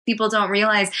People don't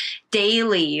realize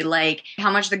daily, like,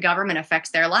 how much the government affects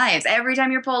their lives. Every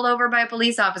time you're pulled over by a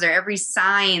police officer, every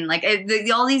sign, like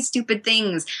all these stupid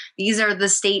things, these are the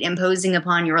state imposing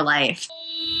upon your life.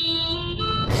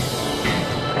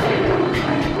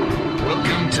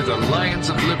 Welcome to the Lions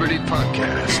of Liberty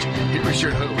podcast. Here is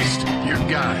your host, your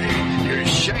guide, your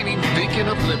shining beacon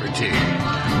of liberty,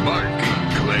 Marc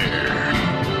Clair.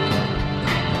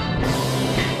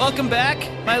 Welcome back,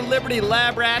 my Liberty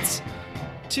Lab Rats,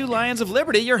 to Lions of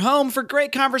Liberty, your home for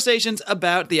great conversations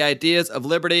about the ideas of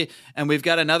liberty. And we've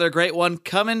got another great one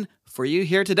coming for you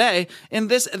here today in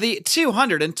this, the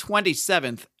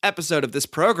 227th episode of this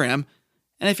program.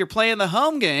 And if you're playing the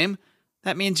home game,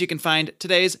 that means you can find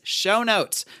today's show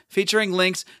notes featuring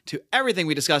links to everything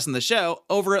we discuss in the show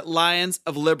over at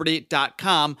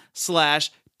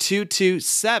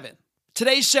lionsofliberty.com/227.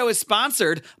 Today's show is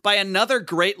sponsored by another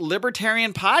great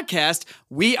libertarian podcast,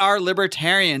 We Are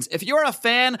Libertarians. If you're a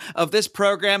fan of this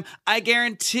program, I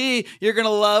guarantee you're going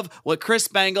to love what Chris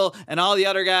Spangle and all the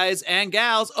other guys and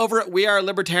gals over at We Are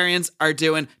Libertarians are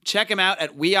doing. Check them out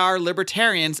at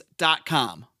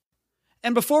wearelibertarians.com.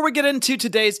 And before we get into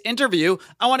today's interview,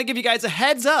 I want to give you guys a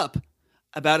heads up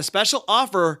about a special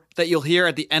offer that you'll hear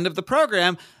at the end of the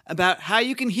program about how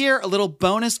you can hear a little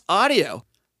bonus audio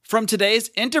from today's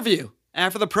interview.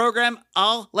 After the program,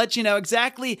 I'll let you know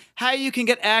exactly how you can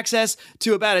get access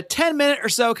to about a 10-minute or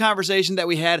so conversation that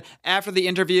we had after the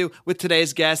interview with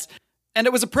today's guest. And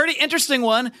it was a pretty interesting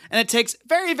one, and it takes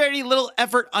very, very little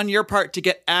effort on your part to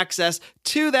get access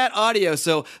to that audio.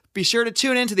 So be sure to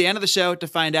tune in to the end of the show to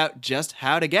find out just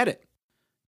how to get it.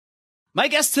 My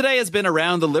guest today has been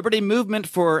around the liberty movement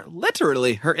for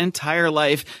literally her entire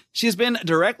life. She's been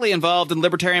directly involved in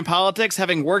libertarian politics,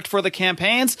 having worked for the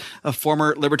campaigns of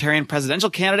former libertarian presidential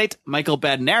candidate Michael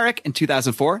Badnarik in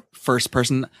 2004, first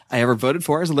person I ever voted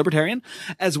for as a libertarian,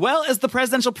 as well as the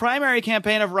presidential primary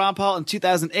campaign of Ron Paul in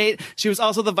 2008. She was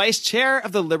also the vice chair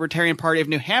of the Libertarian Party of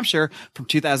New Hampshire from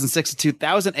 2006 to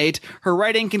 2008. Her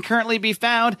writing can currently be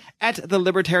found at the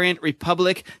Libertarian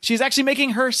Republic. She's actually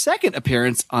making her second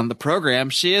appearance on the program.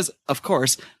 She is, of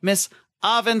course, Miss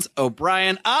Avens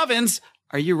O'Brien. Avens,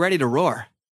 are you ready to roar?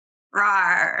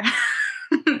 Roar.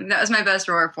 That was my best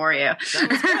roar for you. That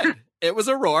was good. It was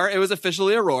a roar. It was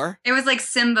officially a roar. It was like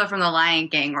Simba from The Lion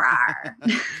King. Roar.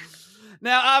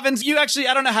 Now, Avens, you actually,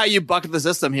 I don't know how you bucked the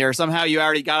system here. Somehow you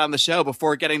already got on the show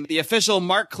before getting the official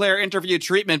Marc Clair interview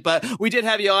treatment, but we did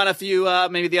have you on a few,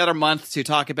 maybe the other month to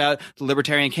talk about the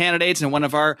libertarian candidates in one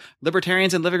of our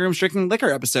Libertarians in Living Rooms Drinking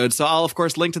Liquor episodes. So I'll, of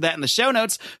course, link to that in the show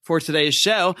notes for today's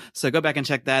show. So go back and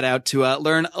check that out to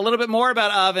learn a little bit more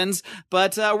about Avens,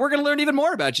 but we're going to learn even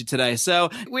more about you today. So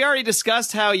we already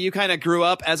discussed how you kind of grew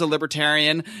up as a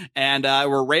libertarian and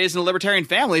were raised in a libertarian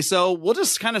family. So we'll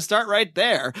just kind of start right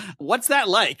there. What's that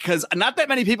like? Because not that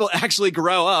many people actually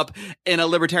grow up in a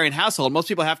libertarian household. Most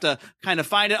people have to kind of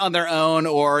find it on their own,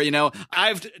 or, you know,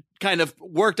 I've kind of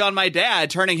worked on my dad,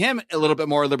 turning him a little bit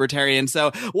more libertarian.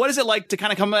 So what is it like to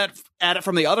kind of come at it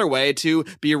from the other way, to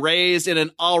be raised in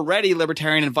an already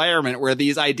libertarian environment where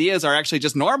these ideas are actually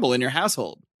just normal in your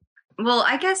household? Well,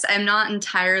 I guess I'm not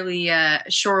entirely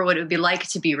sure what it would be like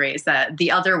to be raised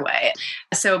the other way.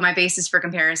 So my basis for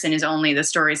comparison is only the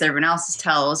stories that everyone else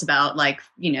tells about, like,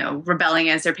 you know, rebelling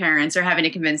against their parents or having to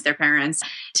convince their parents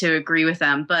to agree with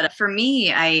them. But for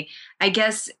me, I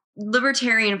guess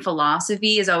libertarian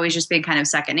philosophy has always just been kind of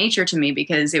second nature to me,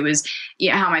 because it was,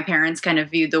 you know, how my parents kind of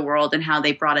viewed the world and how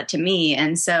they brought it to me.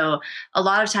 And so a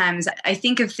lot of times I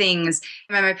think of things,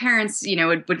 my parents, you know,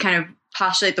 would kind of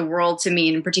postulate the world to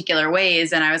me in particular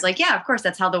ways. And I was like, yeah, of course,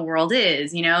 that's how the world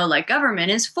is, you know, like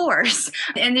government is force.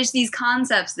 And there's these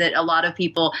concepts that a lot of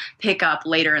people pick up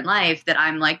later in life that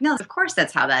I'm like, no, of course,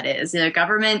 that's how that is. You know,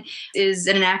 government is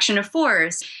an action of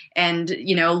force. And,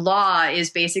 you know, law is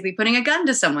basically putting a gun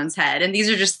to someone's head. And these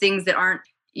are just things that aren't,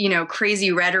 you know,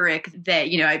 crazy rhetoric that,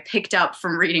 you know, I picked up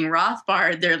from reading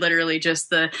Rothbard. They're literally just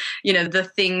the, you know, the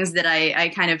things that I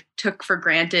kind of took for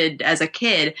granted as a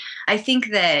kid. I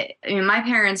think that, I mean, my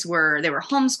parents were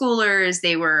homeschoolers.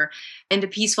 They were into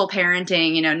peaceful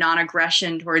parenting, you know,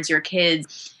 non-aggression towards your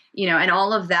kids, you know, and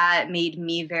all of that made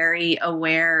me very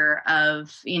aware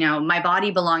of, you know, my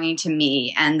body belonging to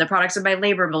me and the products of my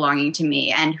labor belonging to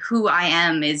me, and who I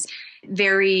am is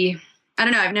very, I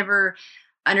don't know, I've never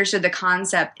understood the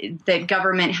concept that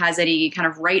government has any kind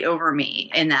of right over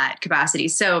me in that capacity.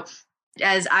 So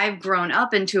as I've grown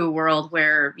up into a world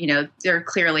where, you know, there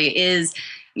clearly is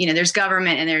there's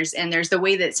government and there's the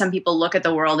way that some people look at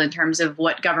the world in terms of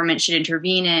what government should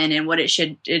intervene in and what it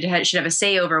should have a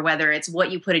say over, whether it's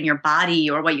what you put in your body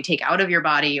or what you take out of your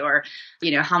body or,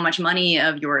 how much money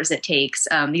of yours it takes.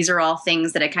 These are all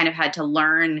things that I kind of had to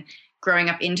learn growing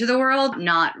up into the world,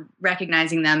 not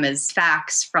recognizing them as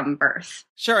facts from birth.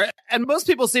 Sure. And most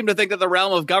people seem to think that the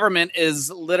realm of government is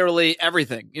literally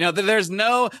everything. There's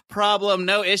no problem,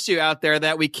 no issue out there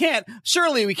that we can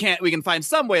find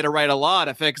some way to write a law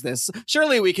to fix this.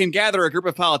 Surely we can gather a group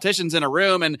of politicians in a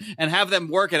room and have them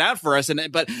work it out for us.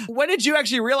 But when did you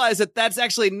actually realize that that's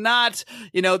actually not,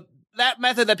 that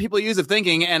method that people use of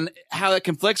thinking and how it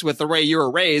conflicts with the way you were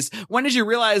raised? When did you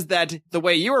realize that the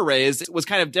way you were raised was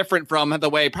kind of different from the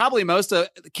way probably most of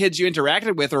the kids you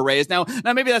interacted with were raised? Now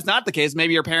maybe that's not the case.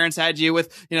 Maybe your parents had you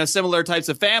with, similar types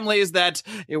of families that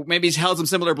maybe held some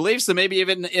similar beliefs. So maybe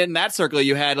even in that circle,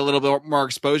 you had a little bit more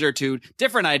exposure to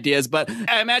different ideas. But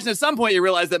I imagine at some point you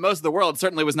realized that most of the world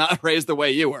certainly was not raised the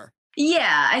way you were.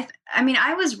 Yeah.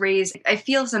 I was raised, I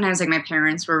feel sometimes like my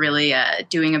parents were really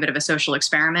doing a bit of a social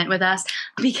experiment with us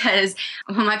because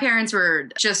my parents were,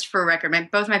 just for record,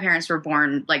 both my parents were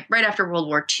born like right after World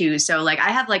War II. So like I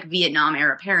have like Vietnam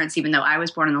era parents, even though I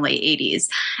was born in the late 80s.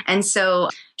 And so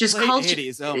just late culture.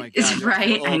 80s. Oh my God.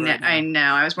 Right. I know.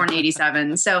 I was born in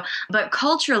 87. So, but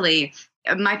culturally,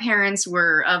 my parents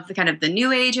were of the kind of the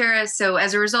New Age era. So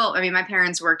as a result, my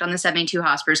parents worked on the 72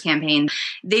 Hospers campaign.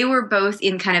 They were both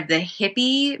in kind of the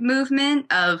hippie movement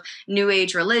of New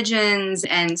Age religions.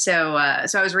 And so I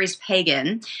was raised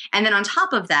pagan. And then on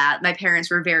top of that, my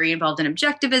parents were very involved in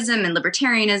objectivism and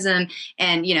libertarianism.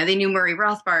 And, they knew Murray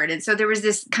Rothbard. And so there was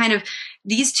this kind of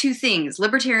these two things,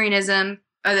 libertarianism,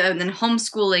 and then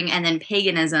homeschooling, and then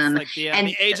paganism. It's like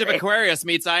the Age of Aquarius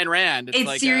meets Ayn Rand. It's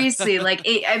like seriously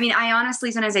I honestly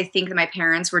sometimes I think that my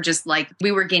parents were just like,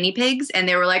 we were guinea pigs, and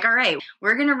they were like, all right,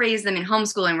 we're going to raise them in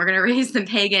homeschooling. We're going to raise them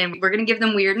pagan. We're going to give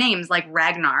them weird names like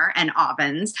Ragnar and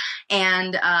Avens.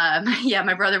 And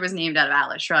my brother was named out of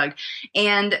Atlas Shrugged.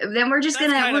 And then we're just going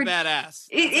to... That's kind of badass.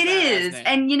 It is.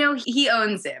 Name. And, he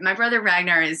owns it. My brother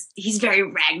Ragnar he's very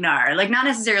Ragnar. Like, not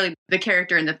necessarily the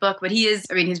character in the book, but he is,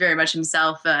 he's very much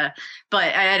himself. But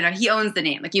I don't know, he owns the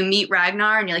name. Like you meet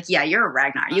Ragnar and you're like, yeah, you're a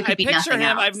Ragnar. You could be nothing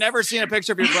else. I've never seen a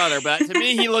picture of your brother, but to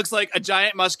me, he looks like a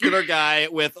giant muscular guy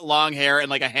with long hair and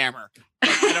like a hammer.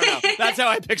 I don't know. That's how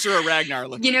I picture a Ragnar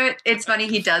looking. It's funny.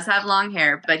 He does have long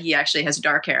hair, but he actually has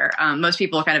dark hair. Most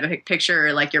people kind of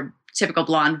picture like your typical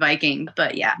blonde Viking.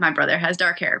 But yeah, my brother has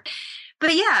dark hair.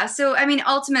 But yeah, so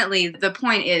ultimately the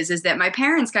point is that my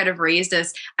parents kind of raised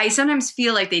us. I sometimes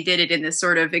feel like they did it in this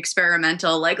sort of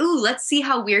experimental, like, ooh, let's see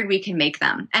how weird we can make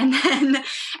them. And then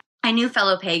I knew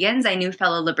fellow pagans, I knew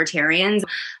fellow libertarians,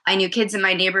 I knew kids in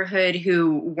my neighborhood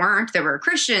who weren't, that were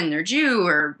Christian or Jew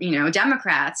or,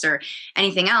 Democrats or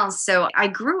anything else. So I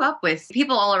grew up with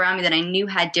people all around me that I knew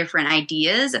had different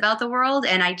ideas about the world.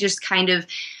 And I just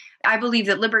I believe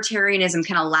that libertarianism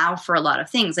can allow for a lot of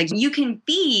things. Like you can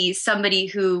be somebody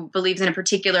who believes in a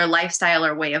particular lifestyle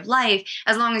or way of life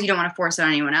as long as you don't want to force it on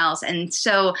anyone else. And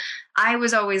so I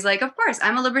was always like, of course,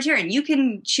 I'm a libertarian. You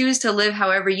can choose to live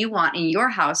however you want in your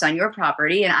house on your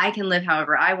property, and I can live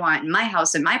however I want in my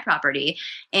house and my property.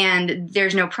 And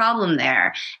there's no problem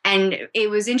there. And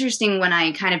it was interesting when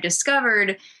I kind of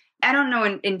discovered, I don't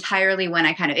know entirely when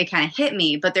it kind of hit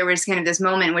me, but there was kind of this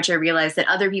moment in which I realized that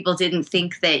other people didn't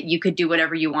think that you could do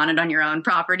whatever you wanted on your own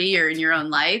property or in your own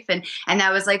life. And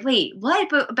that was like, wait, what?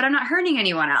 But I'm not hurting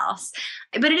anyone else.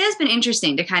 But it has been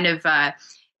interesting to kind of, I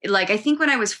think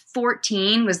when I was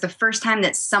 14 was the first time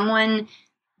that someone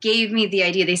gave me the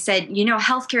idea. They said,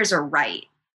 healthcare is a right.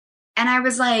 And I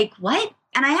was like, what?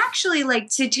 And I actually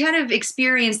to kind of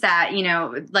experience that,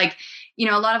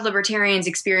 a lot of libertarians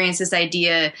experience this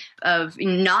idea of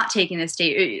not taking the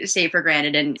state for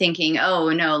granted and thinking, oh,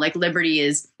 no, liberty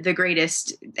is the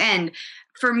greatest. And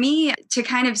for me to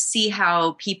kind of see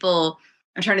how people,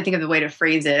 I'm trying to think of the way to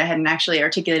phrase it. I hadn't actually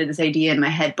articulated this idea in my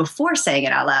head before saying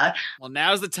it out loud. Well,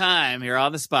 now's the time. You're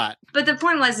on the spot. But the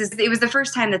point was, it was the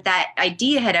first time that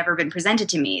idea had ever been presented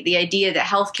to me. The idea that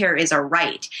healthcare is a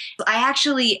right. I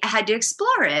actually had to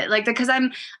explore it, because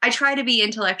I try to be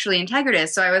intellectually integritous.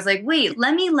 So I was like, wait,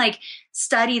 let me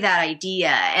study that idea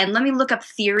and let me look up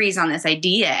theories on this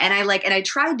idea. And I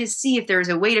tried to see if there was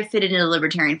a way to fit it into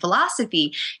libertarian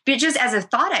philosophy, but just as a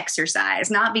thought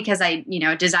exercise, not because I,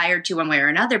 desired to one way or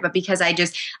another, but because I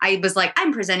was like,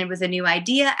 I'm presented with a new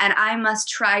idea and I must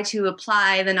try to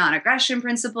apply the non-aggression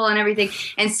principle and everything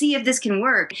and see if this can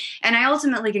work. And I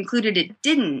ultimately concluded it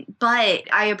didn't, but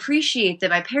I appreciate that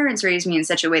my parents raised me in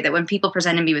such a way that when people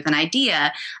presented me with an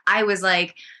idea, I was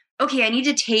like, okay, I need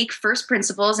to take first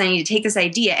principles. I need to take this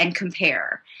idea and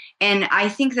compare. And I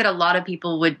think that a lot of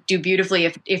people would do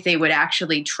beautifully if they would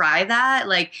actually try that.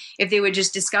 Like if they would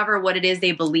just discover what it is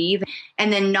they believe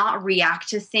and then not react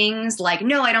to things like,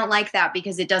 no, I don't like that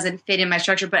because it doesn't fit in my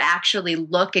structure, but actually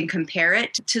look and compare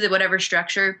it to the whatever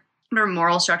structure or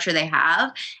moral structure they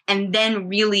have, and then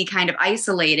really kind of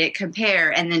isolate it,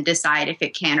 compare, and then decide if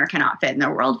it can or cannot fit in their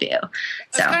worldview.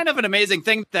 So it's kind of an amazing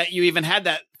thing that you even had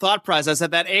that thought process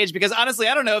at that age, because honestly,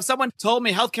 I don't know, if someone told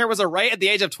me healthcare was a right at the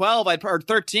age of 12 or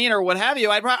 13 or what have you,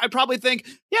 I'd probably think,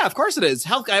 yeah, of course it is.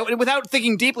 Without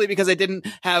thinking deeply, because I didn't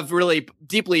have really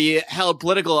deeply held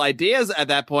political ideas at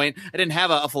that point. I didn't have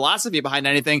a philosophy behind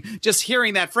anything. Just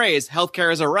hearing that phrase,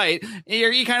 healthcare is a right,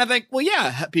 you kind of think, well,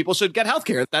 yeah, people should get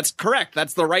healthcare. That's correct.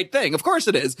 That's the right thing. Of course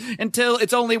it is. Until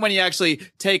it's only when you actually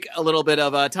take a little bit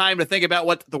of time to think about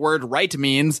what the word right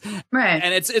means. Right.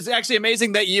 And it's actually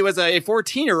amazing that you as a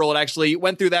 14-year-old actually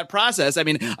went through that process. I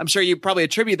mean, I'm sure you probably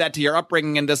attribute that to your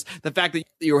upbringing and just the fact that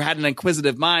you had an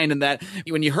inquisitive mind, and that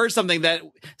when you heard something that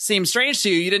seemed strange to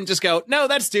you, you didn't just go, no,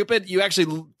 that's stupid. You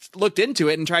actually looked into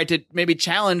it and tried to maybe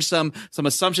challenge some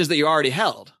assumptions that you already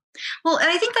held. Well, and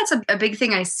I think that's a big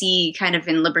thing I see kind of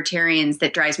in libertarians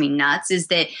that drives me nuts, is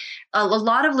that a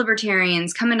lot of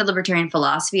libertarians come into libertarian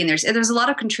philosophy, and there's a lot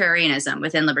of contrarianism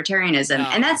within libertarianism,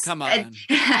 and that's come on.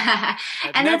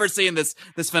 I've never seen this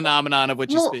phenomenon of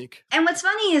which you speak. And what's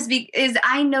funny is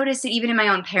I noticed it even in my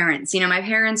own parents. You know, my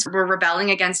parents were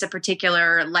rebelling against a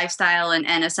particular lifestyle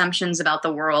and assumptions about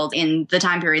the world in the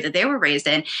time period that they were raised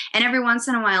in, and every once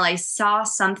in a while I saw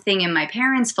something in my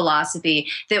parents' philosophy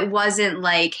that wasn't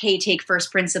like, hey, take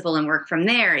first principle and work from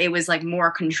there. It was like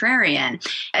more contrarian.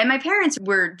 And my parents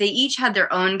they each had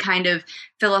their own kind of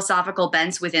philosophical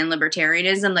bents within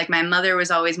libertarianism. Like my mother was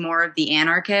always more of the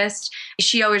anarchist.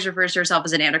 She always refers to herself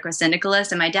as an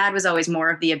anarcho-syndicalist. And my dad was always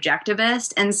more of the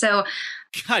objectivist. And so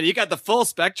God, you got the full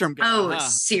spectrum going.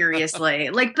 Seriously.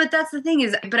 But that's the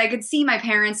thing but I could see my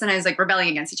parents sometimes like rebelling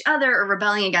against each other or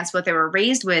rebelling against what they were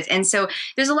raised with. And so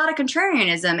there's a lot of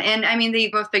contrarianism. And I mean, they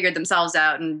both figured themselves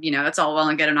out, and, you know, it's all well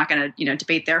and good. I'm not going to,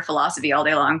 debate their philosophy all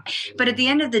day long. But at the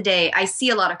end of the day, I see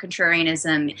a lot of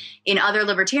contrarianism in other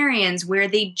libertarians where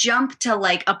they jump to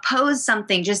like oppose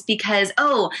something just because,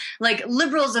 like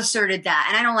liberals asserted that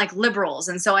and I don't like liberals.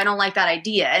 And so I don't like that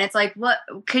idea. And it's like, what,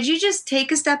 could you just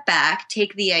take a step back,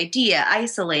 take the idea,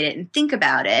 isolate it, and think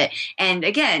about it, and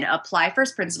again, apply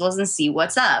first principles and see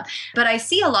what's up. But I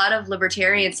see a lot of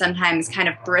libertarians sometimes kind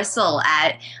of bristle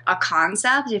at a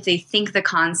concept if they think the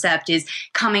concept is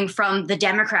coming from the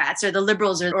Democrats or the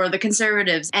liberals or the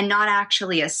conservatives, and not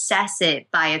actually assess it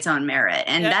by its own merit.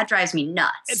 And that drives me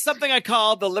nuts. It's something I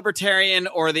call the libertarian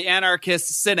or the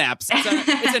anarchist synapse.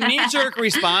 It's a knee-jerk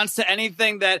response to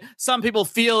anything that some people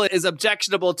feel is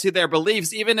objectionable to their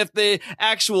beliefs, even if the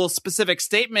actual specific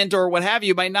statement or what have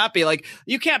you might not be. Like,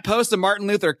 you can't post a Martin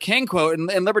Luther King quote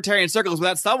in libertarian circles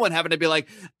without someone having to be like,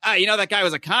 that guy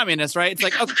was a communist, right? It's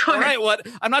like, okay, all right, what?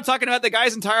 I'm not talking about the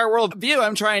guy's entire world view.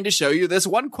 I'm trying to show you this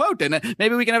one quote, and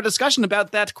maybe we can have a discussion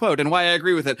about that quote and why I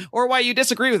agree with it or why you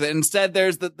disagree with it. Instead,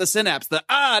 there's the synapse,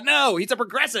 no, he's a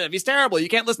progressive. He's terrible. You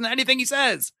can't listen to anything he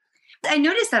says. I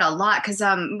noticed that a lot because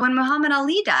when Muhammad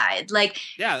Ali died,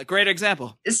 great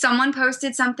example. Someone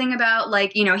posted something about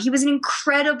he was an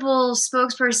incredible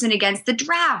spokesperson against the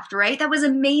draft, right? That was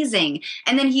amazing.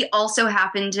 And then he also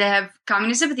happened to have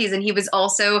communist sympathies, and he was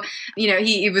also,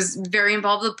 he was very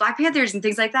involved with Black Panthers and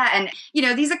things like that. And,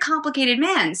 he's a complicated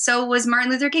man. So was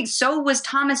Martin Luther King. So was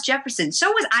Thomas Jefferson.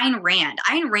 So was Ayn Rand.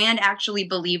 Ayn Rand actually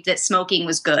believed that smoking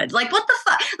was good. Like, what the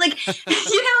fuck?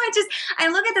 I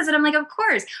look at this and I'm like, of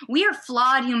course, we are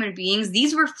flawed human beings.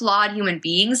 These were flawed human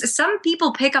beings. Some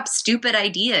people pick up stupid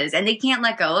ideas and they can't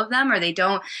let go of them, or they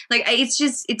don't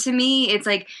to me, it's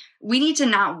like, we need to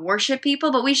not worship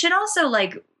people, but we should also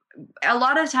a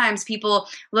lot of times people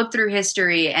look through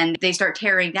history and they start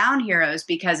tearing down heroes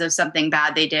because of something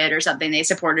bad they did or something they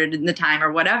supported in the time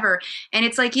or whatever. And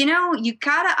it's like, you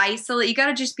gotta isolate, you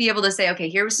gotta just be able to say, okay,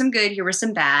 here was some good, here was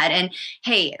some bad. And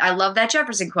hey, I love that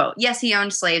Jefferson quote. Yes, he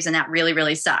owned slaves and that really,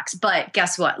 really sucks. But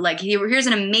guess what? Here's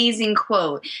an amazing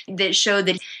quote that showed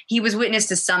that he was witness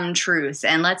to some truth.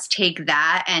 And let's take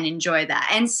that and enjoy that.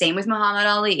 And same with Muhammad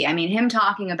Ali. I mean, him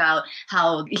talking about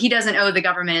how he doesn't owe the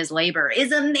government his labor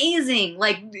is amazing.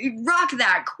 Rock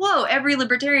that quote. Every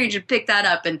libertarian should pick that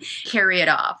up and carry it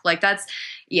off. I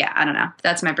don't know.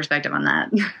 That's my perspective on that.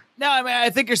 No, I mean, I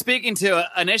think you're speaking to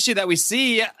an issue that we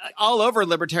see all over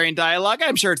libertarian dialogue.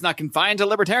 I'm sure it's not confined to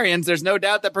libertarians. There's no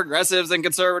doubt that progressives and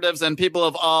conservatives and people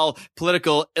of all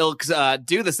political ilks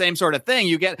do the same sort of thing.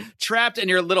 You get trapped in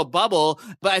your little bubble.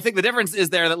 But I think the difference is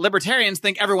there that libertarians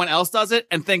think everyone else does it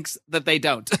and thinks that they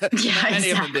don't. Yeah, Many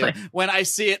exactly. of them do. When I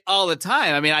see it all the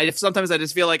time. I mean, sometimes I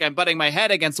just feel like I'm butting my head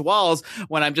against walls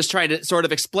when I'm just trying to sort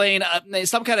of explain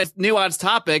some kind of nuanced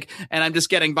topic, and I'm just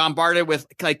getting bombarded with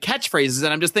like catchphrases,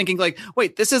 and I'm just thinking like,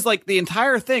 wait, this is like the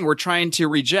entire thing we're trying to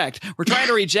reject. We're trying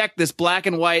to reject this black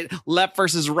and white, left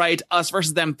versus right, us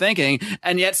versus them thinking,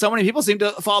 and yet so many people seem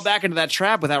to fall back into that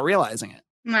trap without realizing it.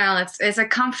 Well, it's a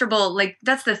comfortable, like,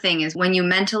 that's the thing is when you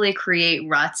mentally create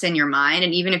ruts in your mind,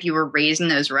 and even if you were raised in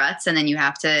those ruts and then you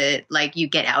have to, like, you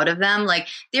get out of them, like,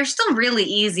 they're still really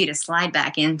easy to slide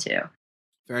back into.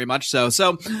 Very much so.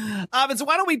 So, Avens,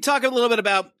 why don't we talk a little bit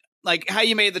about like how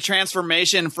you made the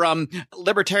transformation from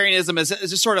libertarianism as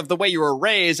just sort of the way you were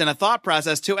raised and a thought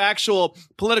process to actual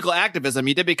political activism.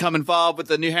 You did become involved with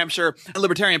the New Hampshire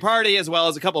Libertarian Party, as well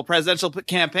as a couple of presidential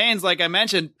campaigns. Like I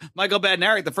mentioned, Michael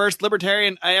Badnarik, the first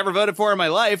libertarian I ever voted for in my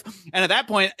life. And at that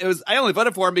point, I only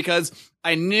voted for him because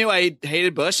I knew I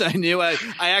hated Bush. I knew I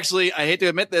hate to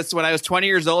admit this, when I was 20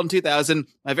 years old in 2000,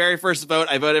 my very first vote,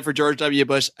 I voted for George W.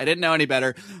 Bush. I didn't know any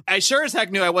better. I sure as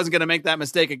heck knew I wasn't going to make that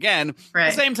mistake again. Right.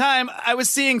 At the same time, I was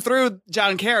seeing through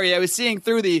John Kerry. I was seeing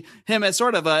through him as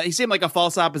sort of he seemed like a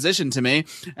false opposition to me.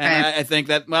 And right. I think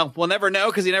that, well, we'll never know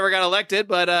because he never got elected.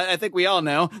 But I think we all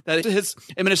know that his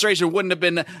administration wouldn't have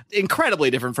been incredibly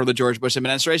different from the George Bush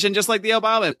administration, just like the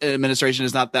Obama administration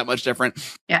is not that much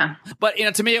different. Yeah. But,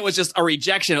 to me, it was just a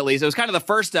rejection, at least. It was kind of the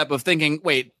first step of thinking,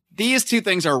 wait, these two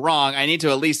things are wrong. I need to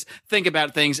at least think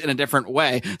about things in a different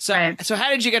way. So, right. So how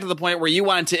did you get to the point where you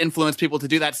wanted to influence people to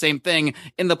do that same thing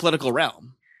in the political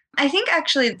realm? I think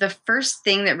actually the first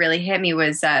thing that really hit me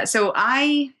was, so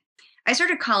I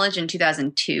started college in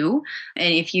 2002.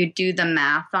 And if you do the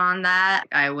math on that,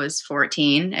 I was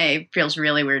 14. It feels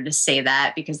really weird to say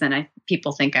that because then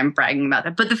people think I'm bragging about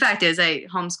that. But the fact is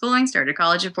homeschooling, started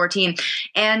college at 14.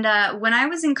 And when I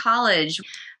was in college,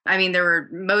 I mean, there were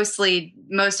most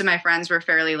of my friends were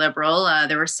fairly liberal.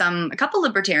 There were a couple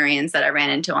libertarians that I ran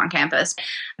into on campus,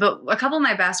 but a couple of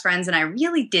my best friends and I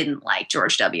really didn't like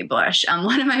George W. Bush.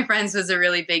 One of my friends was a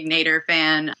really big Nader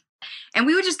fan. And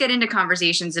we would just get into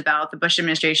conversations about the Bush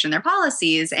administration and their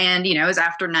policies. And, it was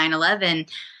after 9/11.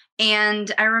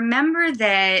 And I remember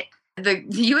that the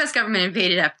U.S. government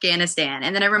invaded Afghanistan.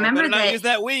 And then I remember that... not use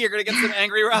that we. You're going to get some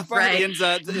angry Rothbardians.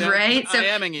 Right. So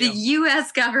the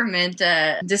U.S. government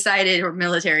decided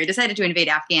to invade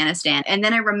Afghanistan. And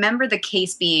then I remember the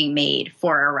case being made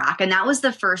for Iraq. And that was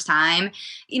the first time,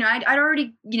 I'd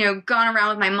already, gone around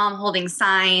with my mom holding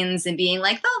signs and being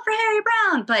like, vote for Harry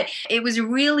Brown. But it was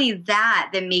really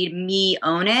that made me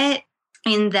own it.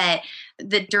 In that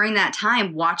during that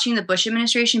time, watching the Bush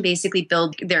administration basically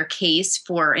build their case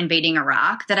for invading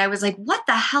Iraq, that I was like, what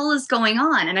the hell is going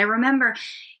on? And I remember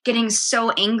getting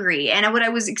so angry. And what I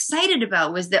was excited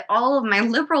about was that all of my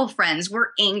liberal friends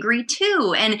were angry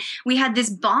too. And we had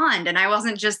this bond. And I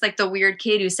wasn't just like the weird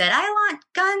kid who said, I want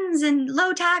guns and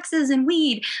low taxes and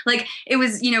weed. Like it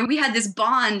was, we had this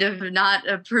bond of not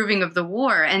approving of the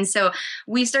war. And so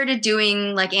we started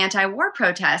doing like anti-war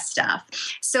protest stuff.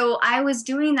 So I was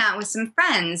doing that with some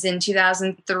friends in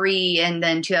 2003 and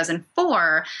then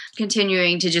 2004,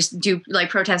 continuing to just do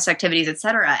like protest activities, et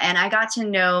cetera. And I got to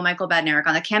know Michael Badnarik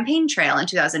on the campaign trail in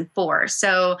 2004.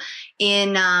 So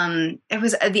it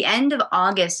was at the end of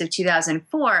August of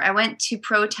 2004, I went to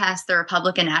protest the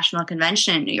Republican National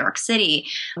Convention in New York City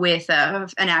with a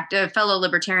fellow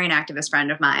libertarian activist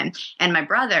friend of mine and my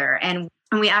brother. And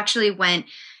we actually went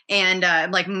and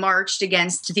marched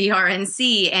against the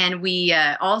RNC. And we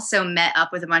also met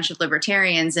up with a bunch of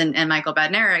libertarians and Michael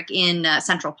Badnarik in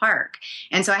Central Park.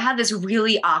 And so I had this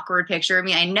really awkward picture of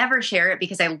me. I never share it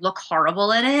because I look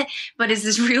horrible in it, but it's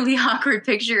this really awkward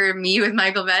picture of me with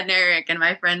Michael Badnarik and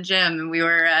my friend Jim.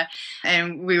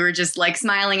 And we were just like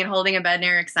smiling and holding a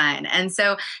Badnarik sign. And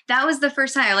so that was the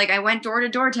first time I went door to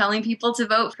door telling people to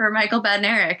vote for Michael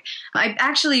Badnarik. I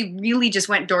actually really just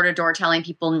went door to door telling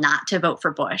people not to vote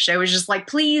for Bush. I was just like,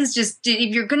 please, just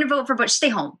if you're going to vote for Bush, stay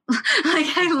home.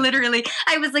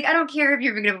 I was like, I don't care if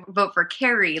you're going to vote for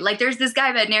Kerry. Like, there's this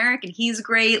guy Badnarik, and he's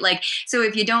great. Like, so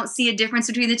if you don't see a difference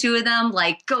between the two of them,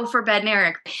 like, go for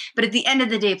Badnarik. But at the end of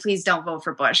the day, please don't vote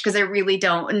for Bush because I really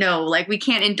don't know. Like, we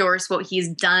can't endorse what he's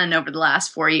done over the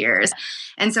last 4 years.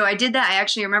 And so I did that. I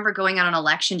actually remember going out on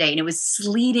election day, and it was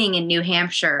sleeting in New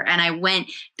Hampshire, and I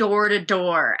went door to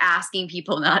door asking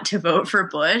people not to vote for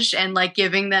Bush and like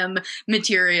giving them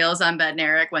material cereals on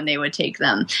Bednarik when they would take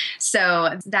them.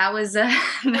 So that was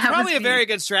probably a very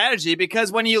good strategy,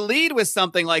 because when you lead with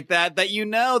something like that you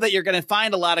know that you're going to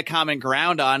find a lot of common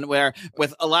ground on, where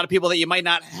with a lot of people that you might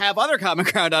not have other common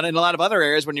ground on in a lot of other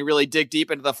areas when you really dig deep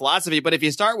into the philosophy. But if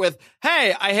you start with,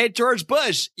 hey, I hate George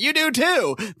Bush, you do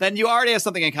too, then you already have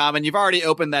something in common. You've already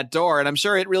opened that door. And I'm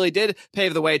sure it really did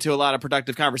pave the way to a lot of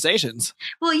productive conversations.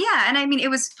 Well, yeah. And I mean, it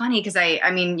was funny because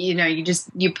I mean, you know,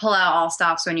 you pull out all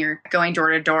stops when you're going door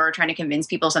to door trying to convince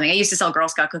people something. I used to sell Girl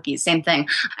Scout cookies, same thing.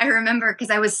 I remember because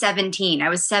I was 17. I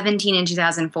was 17 in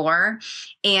 2004,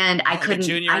 and I couldn't.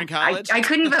 Junior in college? I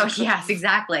couldn't vote. Yes,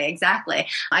 exactly.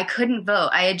 I couldn't vote.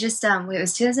 I had just it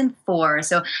was 2004,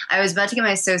 so I was about to get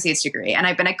my associate's degree, and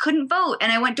I couldn't vote,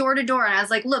 and I went door to door, and I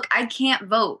was like, look, I can't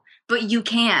vote, but you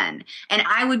can. And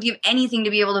I would give anything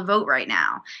to be able to vote right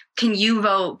now. Can you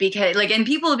vote? Because and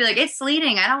people would be like, it's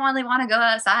sleeting. I don't really want to go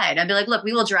outside. I'd be like, look,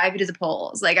 we will drive you to the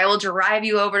polls. I will drive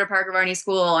you over to Parker Barney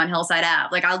School on Hillside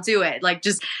Ave. I'll do it.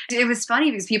 It was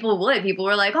funny because people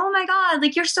were like, oh my God,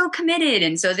 you're so committed.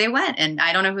 And so they went, and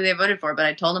I don't know who they voted for, but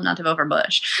I told them not to vote for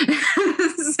Bush.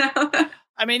 So.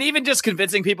 I mean, even just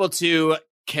convincing people to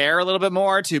care a little bit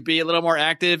more, to be a little more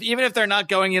active, even if they're not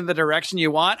going in the direction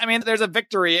you want. I mean, there's a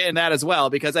victory in that as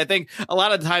well, because I think a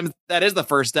lot of times that is the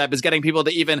first step, is getting people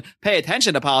to even pay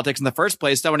attention to politics in the first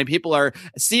place. So many people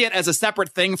see it as a separate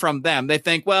thing from them. They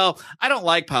think, well, I don't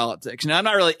like politics. I'm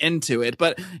not really into it.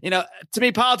 But, to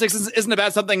me, politics isn't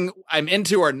about something I'm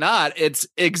into or not. It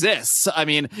exists. I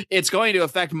mean, it's going to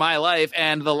affect my life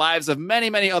and the lives of many,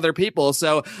 many other people.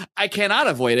 So I cannot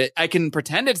avoid it. I can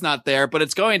pretend it's not there, but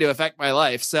it's going to affect my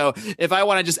life. So if I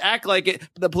want to just act like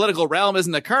the political realm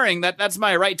isn't occurring, that's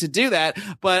my right to do that.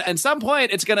 But at some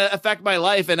point, it's going to affect my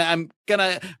life, and I'm going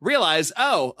to realize,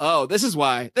 this is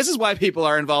why people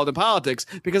are involved in politics,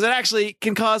 because it actually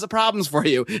can cause problems for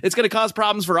you. It's going to cause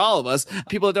problems for all of us.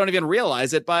 People that don't even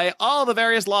realize it by all the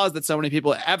various laws that so many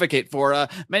people advocate for,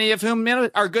 many of whom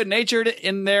are good natured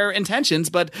in their intentions,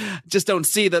 but just don't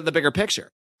see the bigger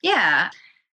picture. Yeah.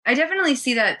 I definitely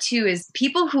see that too, is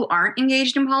people who aren't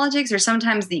engaged in politics are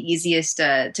sometimes the easiest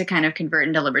to kind of convert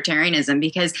into libertarianism,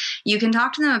 because you can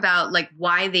talk to them about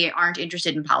why they aren't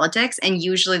interested in politics. And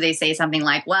usually they say something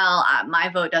like, well, my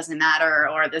vote doesn't matter,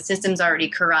 or the system's already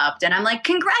corrupt. And I'm like,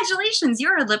 congratulations,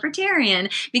 you're a libertarian,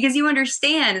 because you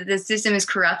understand that the system is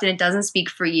corrupt and it doesn't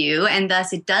speak for you. And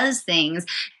thus it does things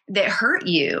that hurt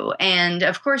you. And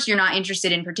of course, you're not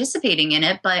interested in participating in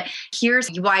it, but here's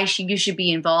why you should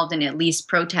be involved in at least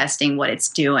protesting what it's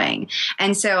doing.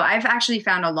 And so I've actually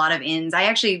found a lot of ins.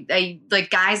 I like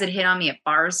guys that hit on me at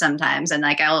bars sometimes, and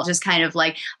I'll just kind of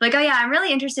oh yeah, I'm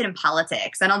really interested in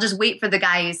politics. And I'll just wait for the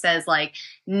guy who says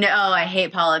no, I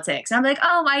hate politics. And I'm like,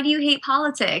 oh, why do you hate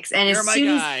politics? And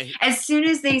as soon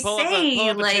as they pull say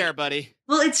up a chair, buddy.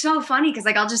 Well, it's so funny because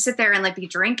I'll just sit there and be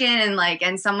drinking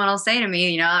and someone will say to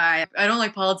me, I don't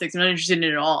like politics. I'm not interested in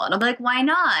it at all. And I'm like, why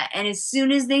not? And as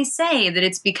soon as they say that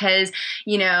it's because,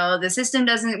 the system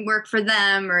doesn't work for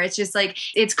them, or it's just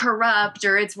it's corrupt,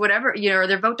 or it's whatever, or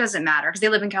their vote doesn't matter because they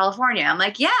live in California. I'm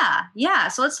like, yeah.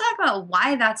 So let's talk about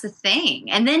why that's a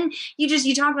thing. And then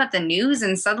you talk about the news,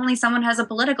 and suddenly someone has a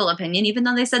political opinion, even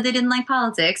though they said they didn't like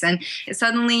politics. And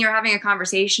suddenly you're having a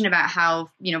conversation about how,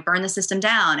 burn the system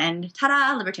down, and ta-da,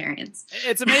 libertarians.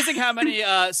 It's amazing how many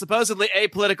supposedly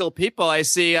apolitical people I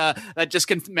see that just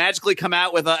can magically come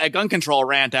out with a gun control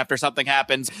rant after something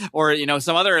happens, or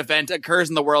some other event occurs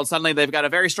in the world. Suddenly they've got a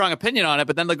very strong opinion on it,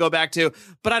 but then they'll go back to,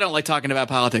 but I don't like talking about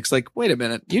politics. Wait a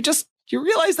minute, you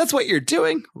realize that's what you're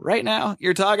doing right now?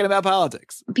 You're talking about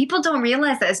politics. People don't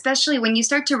realize that, especially when you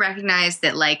start to recognize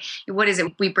that, what is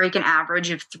it? We break an average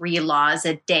of 3 laws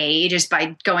a day just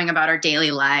by going about our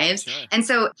daily lives. Sure. And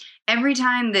so every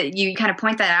time that you kind of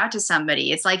point that out to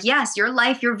somebody, it's yes, your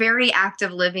life, your very act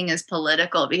of living is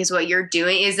political, because what you're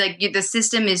doing is the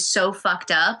system is so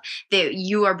fucked up that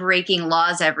you are breaking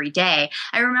laws every day.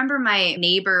 I remember my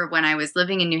neighbor when I was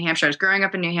living in New Hampshire. I was growing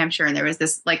up in New Hampshire, and there was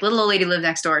this little old lady lived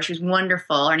next door. She was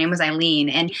wonderful. Her name was Eileen.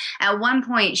 And at one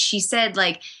point she said,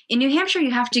 in New Hampshire,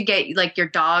 you have to get your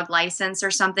dog license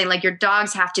or something. Your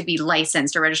dogs have to be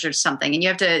licensed or registered or something, and you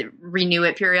have to renew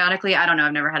it periodically. I don't know.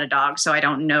 I've never had a dog, so I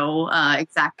don't know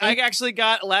exactly. I actually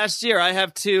got last year, I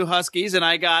have 2 huskies, and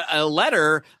I got a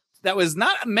letter that was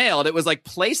not mailed. It was like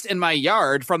placed in my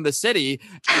yard from the city.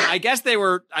 And I guess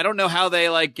I don't know how they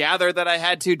like gathered that I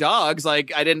had 2 dogs.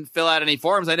 Like I didn't fill out any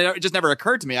forms. It just never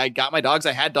occurred to me. I got my dogs.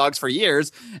 I had dogs for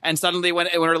years. And suddenly when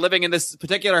we're living in this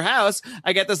particular house,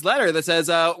 I get this letter that says,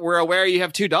 we're aware you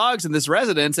have 2 dogs in this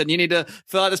residence and you need to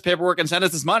fill out this paperwork and send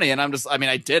us this money. And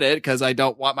I did it because I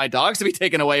don't want my dogs to be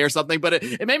taken away or something. But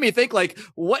it made me think, like,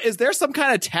 what is there some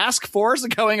kind of task force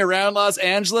going around Los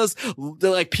Angeles,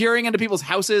 like peering into people's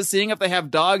houses, seeing if they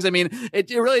have dogs? I mean, it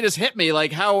really just hit me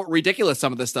like how ridiculous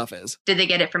some of this stuff is. Did they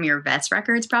get it from your vet's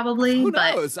records? Probably. Who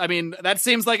knows? I mean, that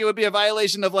seems like it would be a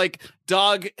violation of like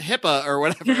dog HIPAA or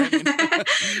whatever. I mean,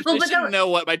 well, I shouldn't know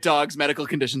what my dog's medical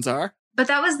conditions are. But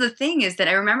that was the thing, is that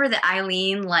I remember that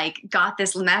Eileen like got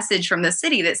this message from the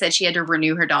city that said she had to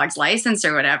renew her dog's license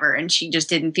or whatever, and she just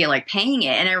didn't feel like paying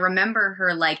it. And I remember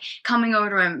her like coming over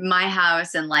to my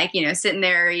house and like, you know, sitting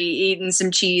there eating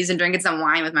some cheese and drinking some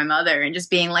wine with my mother and just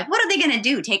being like, what are they going to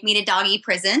do? Take me to doggy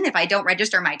prison if I don't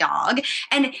register my dog?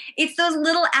 And it's those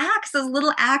little acts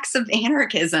of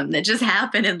anarchism that just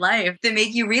happen in life that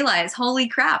make you realize, holy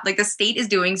crap, like the state is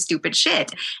doing stupid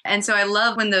shit. And so I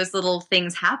love when those little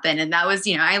things happen. And that was,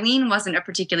 you know, Eileen wasn't a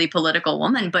particularly political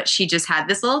woman, but she just had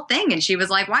this little thing. And she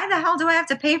was like, why the hell do I have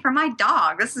to pay for my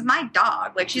dog? This is my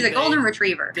dog. Like, she's a golden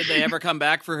retriever. Did they ever come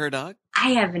back for her dog?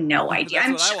 I have no idea.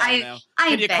 That's what I want to know.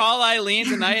 Can you call Eileen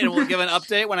tonight and we'll give an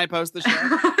update when I post the show?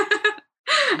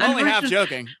 I'm only half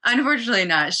joking. Unfortunately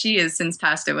not. She has since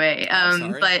passed away.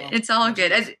 But it's all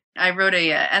good. I wrote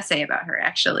a essay about her,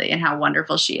 actually, and how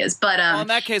wonderful she is. But well, in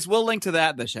that case, we'll link to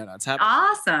that in the show notes.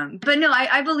 Awesome. But no,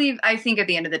 I think at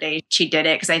the end of the day, she did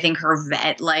it because I think her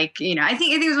vet, like, you know, I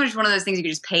think it was one of those things you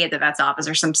could just pay at the vet's office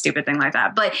or some stupid thing like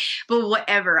that. But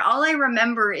whatever. All I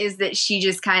remember is that she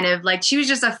just kind of like, she was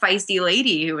just a feisty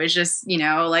lady who was just, you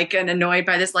know, like annoyed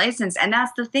by this license. And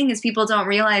that's the thing, is people don't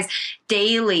realize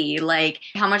daily, like,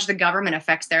 how much the government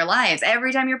affects their lives.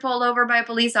 Every time you're pulled over by a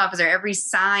police officer, every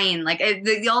sign, like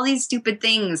all these stupid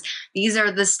things, these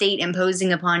are the state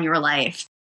imposing upon your life.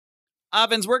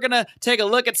 Avens, we're going to take a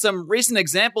look at some recent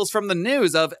examples from the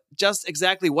news of just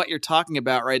exactly what you're talking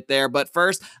about right there. But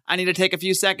first, I need to take a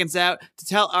few seconds out to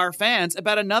tell our fans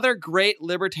about another great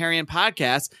libertarian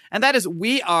podcast, and that is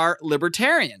We Are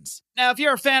Libertarians. Now, if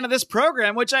you're a fan of this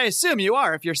program, which I assume you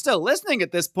are if you're still listening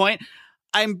at this point,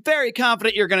 I'm very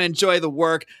confident you're going to enjoy the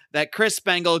work that Chris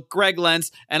Spangle, Greg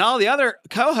Lentz, and all the other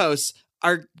co-hosts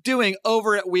are doing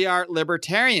over at We Are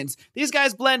Libertarians. These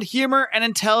guys blend humor and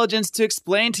intelligence to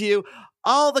explain to you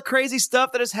all the crazy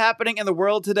stuff that is happening in the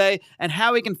world today and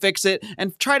how we can fix it,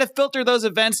 and try to filter those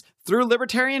events through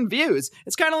libertarian views.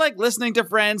 It's kind of like listening to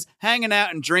friends, hanging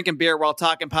out and drinking beer while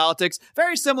talking politics.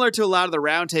 Very similar to a lot of the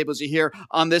roundtables you hear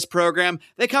on this program.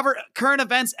 They cover current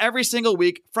events every single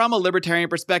week from a libertarian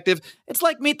perspective. It's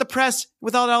like Meet the Press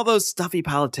without all those stuffy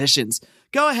politicians.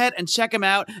 Go ahead and check them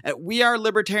out at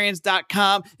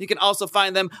wearelibertarians.com. You can also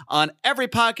find them on every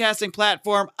podcasting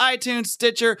platform, iTunes,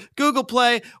 Stitcher, Google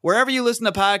Play, wherever you listen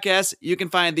to podcasts, you can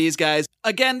find these guys.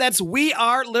 Again, that's We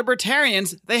Are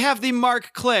Libertarians. They have the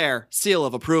Marc Clair seal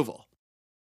of approval.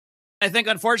 I think,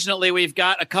 unfortunately, we've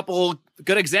got a couple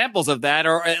good examples of that,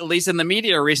 or at least in the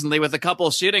media recently, with a couple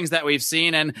shootings that we've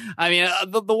seen. And I mean,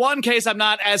 the one case, I'm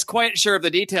not as quite sure of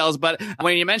the details, but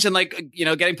when you mentioned, like, you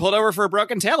know, getting pulled over for a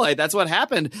broken taillight, that's what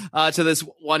happened to this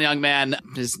one young man.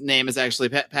 His name is actually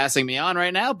passing me on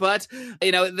right now, but,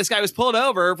 you know, this guy was pulled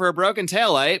over for a broken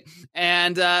taillight,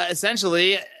 and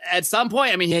essentially, at some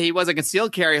point, I mean, he was a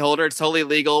concealed carry holder. It's totally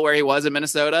legal where he was in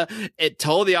Minnesota. It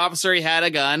told the officer he had a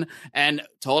gun and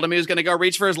told him he was going to go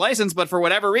reach for his license. But for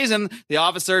whatever reason, the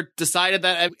officer decided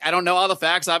that, I don't know all the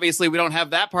facts. Obviously, we don't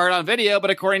have that part on video. But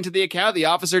according to the account, the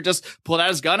officer just pulled out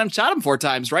his gun and shot him 4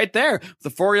 times right there. The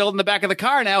 4-year-old in the back of the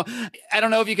car. Now, I don't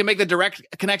know if you can make the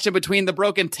direct connection between the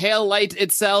broken tail light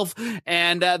itself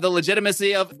and the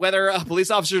legitimacy of whether a police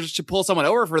officer should pull someone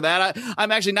over for that.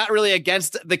 I'm actually not really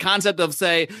against the concept of,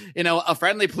 say, you know, a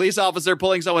friendly police officer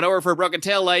pulling someone over for a broken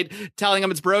tail light, telling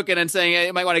them it's broken and saying, hey,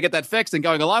 you might want to get that fixed and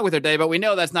going along with their day. But we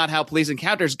know that's not how police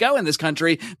encounters go in this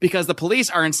country, because the police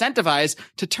are incentivized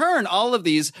to turn all of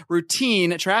these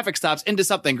routine traffic stops into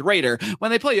something greater.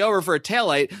 When they pull you over for a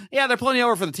taillight, yeah, they're pulling you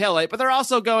over for the taillight, but they're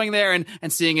also going there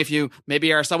and seeing if you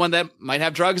maybe are someone that might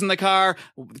have drugs in the car,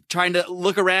 trying to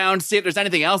look around, see if there's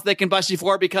anything else they can bust you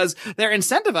for, because they're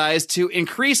incentivized to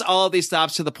increase all of these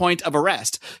stops to the point of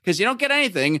arrest. Because you don't get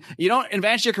anything. You don't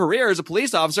advance your career as a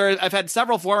police officer. I've had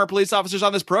several former police officers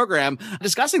on this program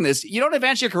discussing this. You don't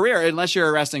advance your career unless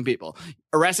you're arresting people.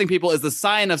 Arresting people is the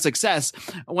sign of success success,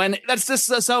 when that's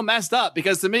just so messed up,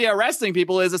 because to me, arresting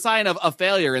people is a sign of a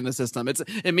failure in the system.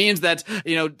 It means that,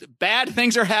 bad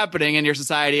things are happening in your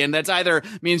society, and that's either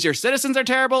means your citizens are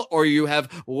terrible or you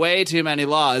have way too many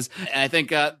laws. And I think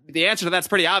the answer to that's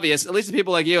pretty obvious, at least to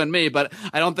people like you and me, but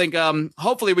I don't think,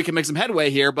 hopefully we can make some headway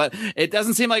here, but it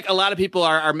doesn't seem like a lot of people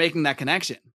are making that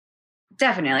connection.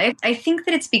 Definitely. I think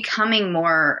that it's becoming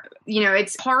more,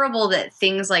 it's horrible that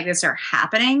things like this are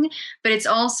happening, but it's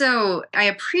also, I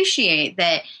appreciate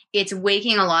that it's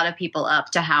waking a lot of people up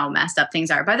to how messed up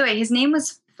things are. By the way, his name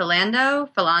was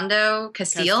Philando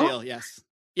Castile.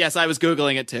 Yes, I was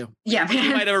Googling it too. Yeah.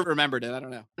 You might have remembered it. I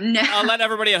don't know. No. I'll let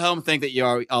everybody at home think that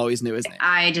you always knew his name.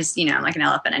 I just, I'm like an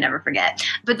elephant. I never forget.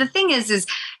 But the thing is,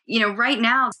 right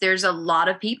now there's a lot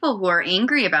of people who are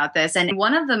angry about this. And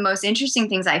one of the most interesting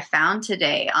things I found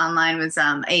today online was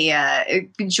a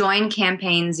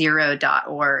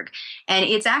joincampaignzero.org. And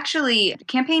it's actually a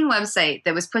campaign website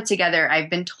that was put together, I've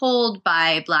been told,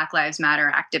 by Black Lives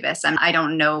Matter activists. And I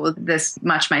don't know this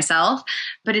much myself,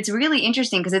 but it's really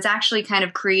interesting because it's actually kind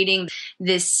of creating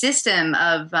this system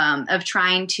of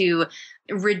trying to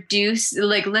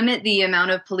limit the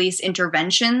amount of police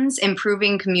interventions,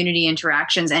 improving community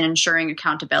interactions, and ensuring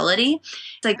accountability.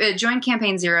 It's like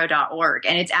joincampaignzero.org.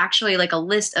 And it's actually like a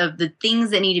list of the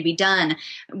things that need to be done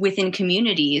within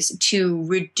communities to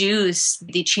reduce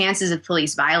the chances of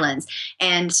police violence.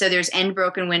 And so there's end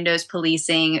broken windows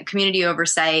policing, community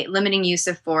oversight, limiting use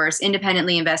of force,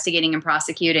 independently investigating and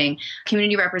prosecuting,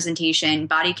 community representation,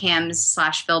 body cams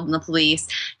 / film the police,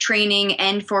 training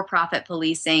and for-profit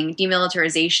policing, demilitarization,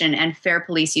 and fair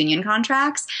police union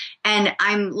contracts. And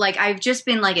I've just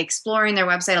been exploring their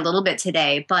website a little bit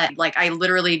today, but I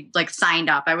literally signed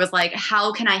up. I was like,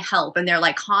 how can I help? And they're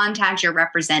like, contact your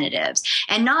representatives.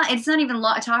 And it's not even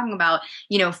talking about,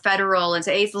 federal.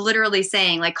 It's literally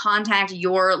saying contact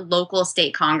your local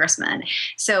state congressman.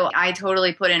 So I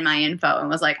totally put in my info and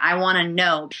was like, I want to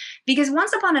know, because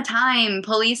once upon a time,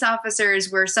 police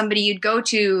officers were somebody you'd go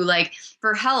to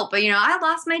for help, but I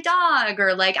lost my dog,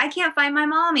 or I can't find my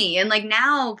mommy. And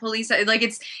now police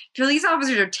officers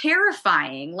are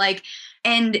terrifying.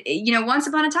 And, once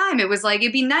upon a time, it was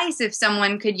it'd be nice if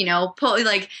someone could,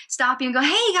 stop you and go,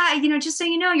 hey, guy, just so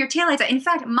you know, your taillight's out. In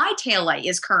fact, my taillight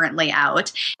is currently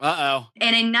out. Uh-oh.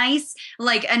 And a nice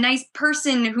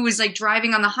person who was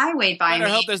driving on the highway by me. I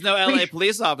hope there's no LA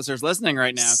police officers listening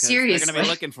right now, because they're going to be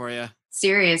looking for you.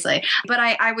 Seriously. But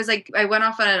I went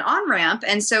off on an on-ramp,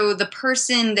 and so the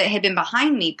person that had been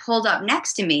behind me pulled up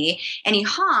next to me, and he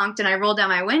honked, and I rolled down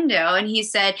my window, and he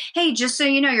said, hey, just so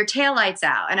you know, your taillight's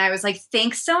out. And I was like,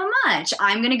 thanks so much.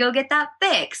 I'm going to go get that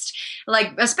fixed.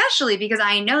 Especially because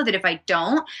I know that if I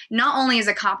don't, not only is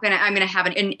I'm going to have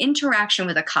an interaction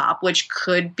with a cop, which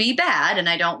could be bad, and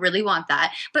I don't really want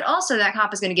that, but also that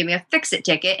cop is going to give me a fix-it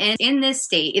ticket. And in this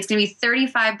state, it's going to be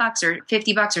 $35 or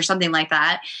 $50 or something like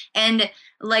that. And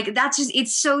that's just,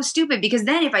 it's so stupid, because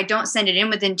then if I don't send it in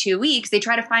within 2 weeks, they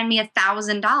try to fine me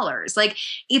 $1,000.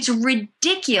 It's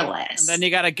ridiculous. And then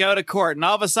you got to go to court, and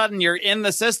all of a sudden you're in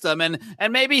the system, and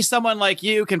maybe someone like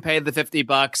you can pay the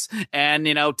 $50 and,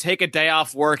 take a day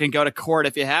off work and go to court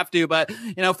if you have to. But,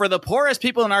 for the poorest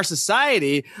people in our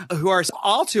society, who are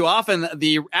all too often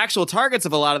the actual targets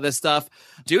of a lot of this stuff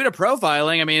due to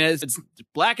profiling, I mean, it's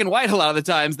black and white a lot of the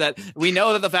times, that we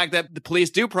know that the fact that the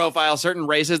police do profile certain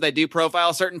races, they do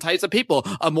profile certain types of people,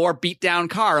 a more beat down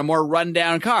car, a more run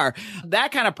down car.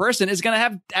 That kind of person is going to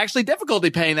have actually difficulty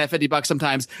paying that $50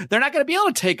 sometimes. They're not going to be able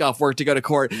to take off work to go to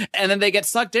court. And then they get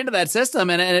sucked into that system,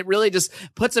 and it really just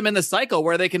puts them in the cycle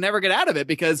where they can never get out of it.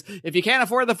 Because if you can't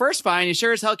afford the first fine, you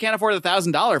sure as hell can't afford the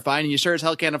 $1,000 fine, and you sure as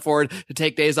hell can't afford to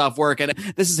take days off work. And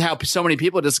this is how so many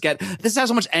people this is how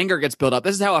so much anger gets built up.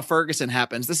 This is how a Ferguson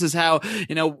happens. This is how,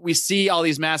 we see all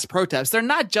these mass protests. They're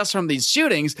not just from these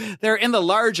shootings. They're in the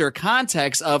larger context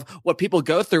of what people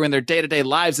go through in their day-to-day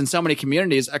lives in so many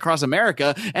communities across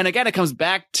America. And again, it comes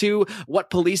back to what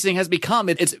policing has become.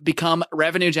 It's become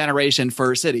revenue generation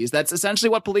for cities. That's essentially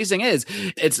what policing is.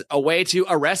 It's a way to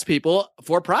arrest people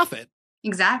for profit.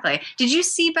 Exactly. Did you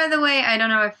see, by the way, I don't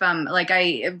know if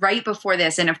right before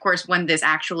this, and of course when this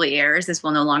actually airs, this will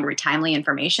no longer be timely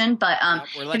information, but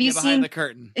we're letting you behind the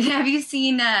curtain. Have you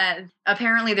seen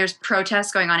apparently there's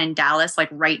protests going on in Dallas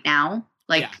right now?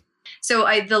 Yeah. So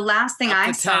the last thing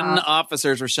I saw, 10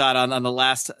 officers were shot on the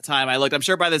last time I looked. I'm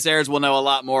sure by this airs we'll know a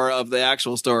lot more of the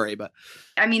actual story, but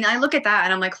I mean, I look at that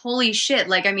and I'm like, holy shit.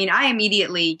 Like, I mean, I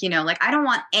immediately, like, I don't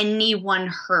want anyone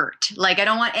hurt. Like, I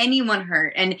don't want anyone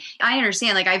hurt. And I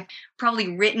understand, like, I've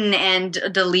probably written and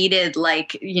deleted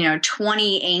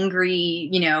 20 angry,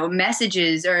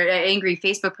 messages or angry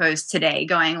Facebook posts today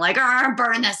going like,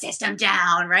 burn the system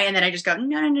down. Right. And then I just go,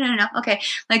 no. Okay.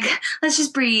 Like, let's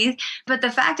just breathe. But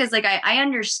the fact is, like, I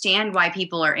understand why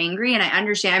people are angry, and I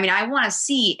understand. I mean, I want to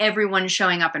see everyone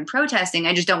showing up and protesting.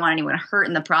 I just don't want anyone hurt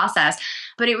in the process.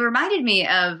 But it reminded me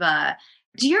of,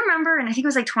 do you remember, and I think it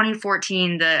was like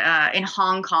 2014, in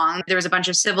Hong Kong, there was a bunch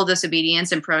of civil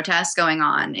disobedience and protests going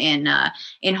on in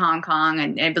Hong Kong,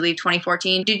 and I believe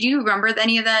 2014. Did you remember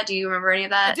any of that? Do you remember any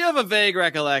of that? I do have a vague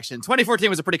recollection. 2014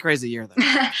 was a pretty crazy year, though.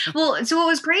 Well, so what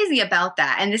was crazy about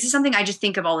that, and this is something I just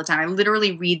think of all the time, I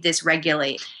literally read this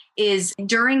regularly, is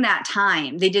during that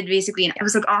time, they did basically, it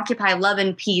was like Occupy Love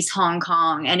and Peace Hong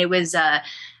Kong, and it was,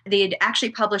 they had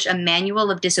actually published a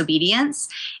manual of disobedience.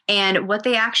 And what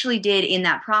they actually did in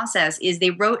that process is they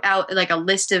wrote out like a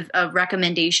list of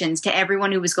recommendations to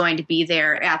everyone who was going to be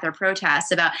there at their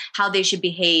protests about how they should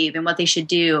behave and what they should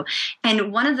do.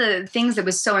 And one of the things that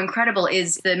was so incredible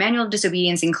is the manual of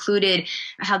disobedience included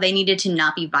how they needed to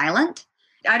not be violent.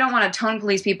 I don't want to tone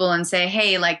police people and say,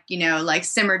 hey,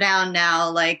 simmer down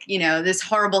now, this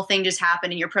horrible thing just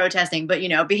happened and you're protesting, but,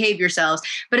 behave yourselves.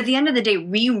 But at the end of the day,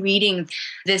 rereading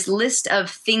this list of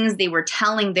things they were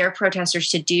telling their protesters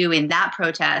to do in that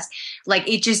protest,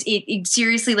 it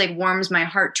seriously warms my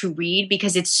heart to read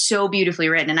because it's so beautifully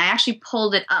written. And I actually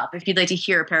pulled it up if you'd like to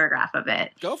hear a paragraph of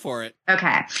it. Go for it.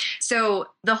 Okay. So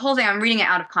the whole thing, I'm reading it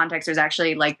out of context. There's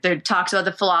actually there talks about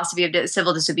the philosophy of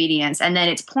civil disobedience. And then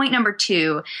it's point number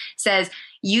 2 says,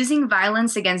 using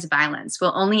violence against violence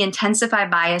will only intensify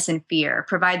bias and fear,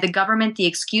 provide the government the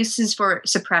excuses for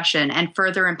suppression, and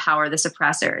further empower the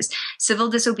suppressors. Civil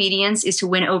disobedience is to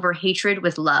win over hatred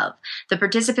with love. The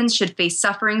participants should face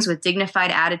sufferings with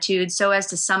dignified attitudes so as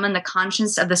to summon the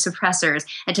conscience of the suppressors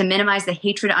and to minimize the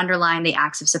hatred underlying the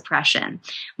acts of suppression.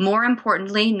 More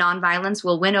importantly, nonviolence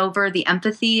will win over the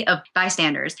empathy of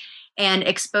bystanders and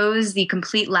expose the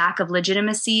complete lack of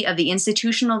legitimacy of the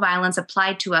institutional violence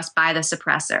applied to us by the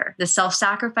suppressor. The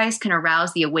self-sacrifice can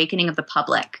arouse the awakening of the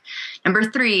public. Number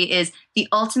 3 is the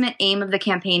ultimate aim of the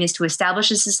campaign is to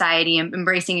establish a society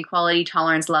embracing equality,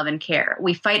 tolerance, love, and care.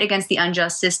 We fight against the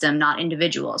unjust system, not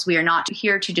individuals. We are not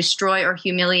here to destroy or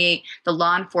humiliate the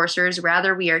law enforcers.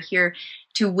 Rather, we are here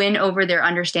to win over their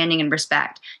understanding and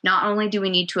respect. Not only do we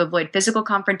need to avoid physical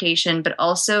confrontation, but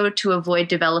also to avoid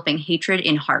developing hatred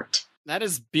in heart. That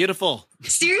is beautiful.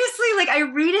 Seriously, I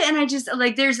read it and I just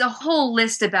there's a whole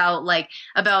list about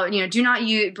do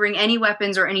not bring any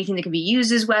weapons or anything that can be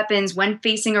used as weapons. When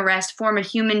facing arrest, form a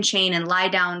human chain and lie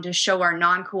down to show our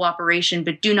non-cooperation,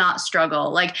 but do not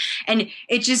struggle. And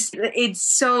it's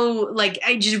so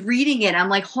I just reading it, I'm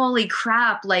like, holy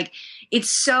crap.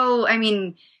 It's so,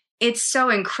 it's so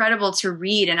incredible to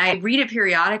read. And I read it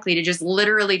periodically to just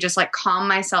literally just calm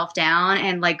myself down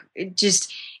and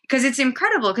because it's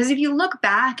incredible. Because if you look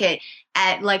back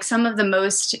at some of the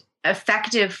most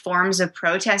effective forms of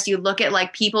protest, you look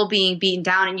at people being beaten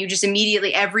down and you just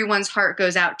immediately, everyone's heart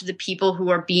goes out to the people who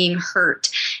are being hurt.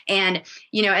 And,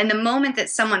 and the moment that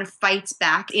someone fights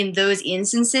back in those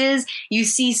instances, you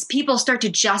see people start to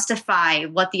justify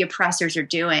what the oppressors are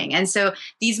doing. And so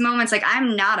these moments,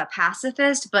 I'm not a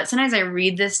pacifist, but sometimes I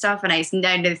read this stuff and I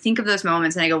think of those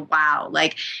moments and I go, wow,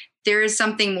 there is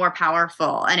something more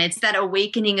powerful. And it's that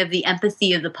awakening of the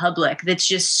empathy of the public that's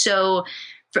just so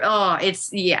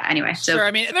anyway. So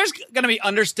sure. There's going to be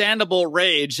understandable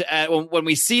rage when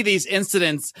we see these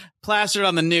incidents plastered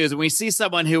on the news, when we see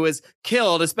someone who was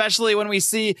killed, especially when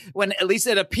at least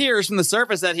it appears from the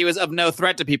surface that he was of no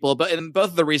threat to people, but in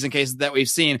both of the recent cases that we've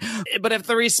seen. But if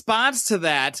the response to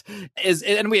that is,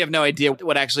 and we have no idea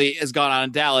what actually has gone on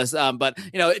in Dallas, but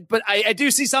I do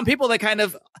see some people that kind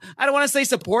of, I don't want to say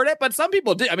support it, but some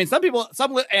people do.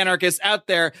 Some anarchists out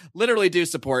there literally do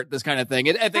support this kind of thing.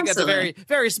 I think Absolutely. That's a very,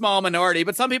 very small minority,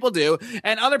 but some people do.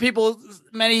 And other people,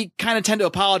 many kind of tend to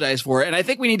apologize for it. And I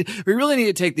think we really need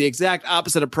to take the exact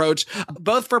opposite approach,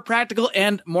 both for practical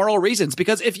and moral reasons.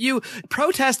 Because if you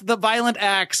protest the violent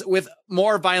acts with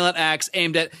more violent acts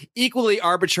aimed at equally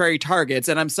arbitrary targets,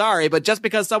 and I'm sorry, but just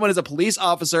because someone is a police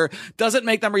officer doesn't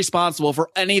make them responsible for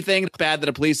anything bad that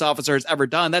a police officer has ever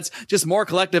done. That's just more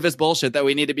collectivist bullshit that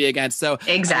we need to be against. So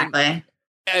exactly.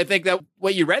 I think that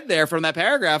what you read there from that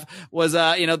paragraph was,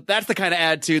 that's the kind of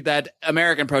attitude that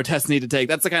American protests need to take.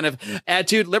 That's the kind of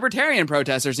attitude libertarian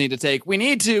protesters need to take. We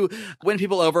need to win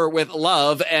people over with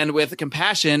love and with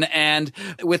compassion and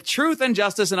with truth and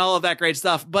justice and all of that great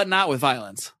stuff, but not with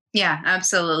violence. Yeah,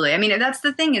 absolutely. I mean, that's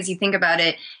the thing is you think about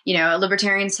it,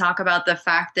 libertarians talk about the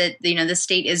fact that, the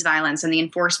state is violence and the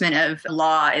enforcement of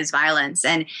law is violence.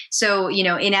 And so,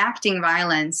 enacting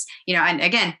violence, and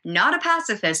again, not a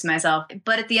pacifist myself,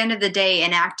 but at the end of the day,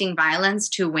 enacting violence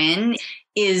to win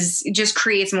is just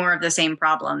creates more of the same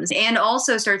problems and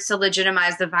also starts to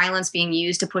legitimize the violence being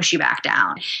used to push you back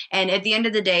down. And at the end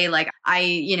of the day,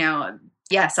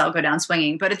 yes, I'll go down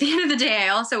swinging. But at the end of the day, I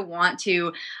also want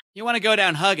to. You want to go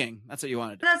down hugging. That's what you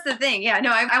want to do. That's the thing. Yeah, no,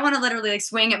 I want to literally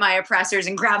swing at my oppressors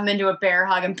and grab them into a bear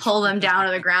hug and pull them down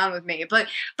to the ground with me. But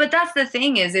that's the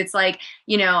thing is it's like,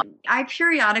 I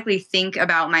periodically think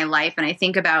about my life and I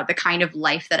think about the kind of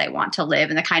life that I want to live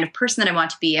and the kind of person that I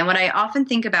want to be. And what I often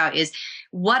think about is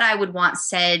what I would want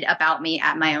said about me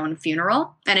at my own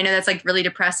funeral. And I know that's really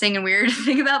depressing and weird to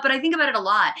think about, but I think about it a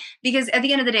lot because at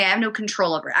the end of the day, I have no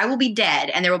control over it. I will be dead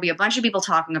and there will be a bunch of people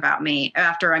talking about me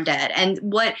after I'm dead. And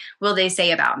what will they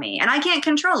say about me? And I can't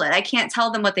control it. I can't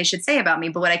tell them what they should say about me,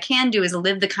 but what I can do is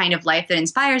live the kind of life that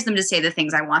inspires them to say the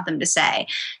things I want them to say.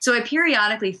 So I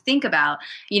periodically think about,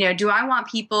 do I want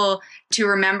people to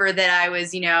remember that I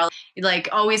was,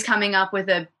 always coming up with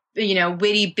a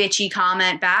witty, bitchy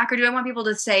comment back? Or do I want people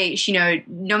to say,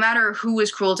 no matter who was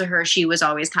cruel to her, she was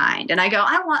always kind? And I go,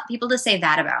 I want people to say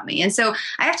that about me. And so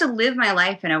I have to live my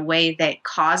life in a way that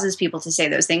causes people to say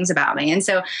those things about me. And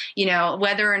so,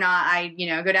 whether or not I,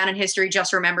 go down in history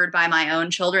just remembered by my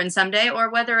own children someday, or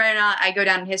whether or not I go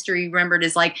down in history remembered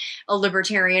as a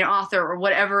libertarian author or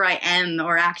whatever I am,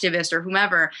 or activist or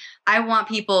whomever, I want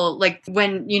people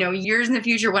when, years in the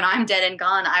future, when I'm dead and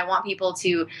gone, I want people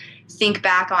to think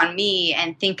back on me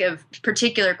and think of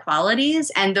particular qualities.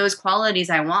 And those qualities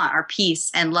I want are peace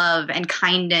and love and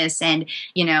kindness and,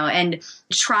 and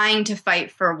trying to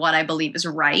fight for what I believe is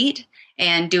right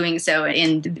and doing so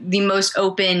in the most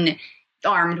open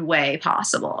armed way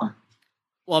possible.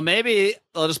 Well, maybe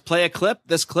I'll just play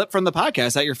this clip from the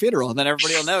podcast at your funeral, and then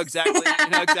everybody will know exactly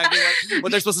what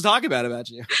they're supposed to talk about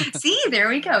you. See, there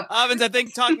we go. Avens, I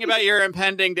think talking about your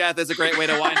impending death is a great way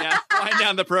to wind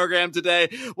down the program today.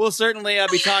 We'll certainly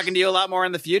be talking to you a lot more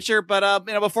in the future, but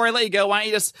before I let you go, why don't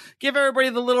you just give everybody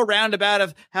the little roundabout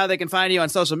of how they can find you on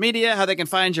social media, how they can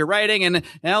find your writing, and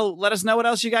let us know what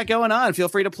else you got going on. Feel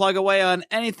free to plug away on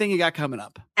anything you got coming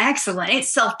up. Excellent. It's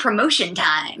self-promotion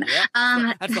time.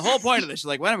 Yeah. That's the whole point of this. She's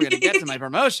like, when are we going to get to my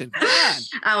promotion? Come on.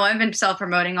 Oh, I've been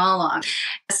self-promoting all along.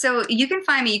 So you can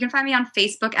find me on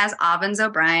Facebook as Avens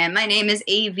O'Brien. My name is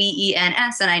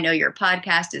Avens, and I know your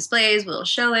podcast displays will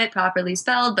show it properly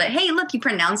spelled, but hey, look, you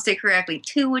pronounced it correctly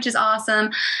too, which is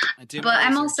awesome. I do. But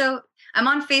I'm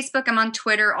on Facebook, I'm on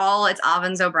Twitter, it's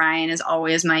Avens O'Brien is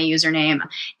always my username.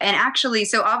 And actually,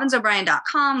 so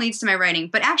avensobrien.com leads to my writing,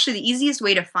 but actually the easiest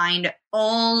way to find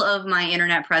all of my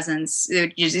internet presence,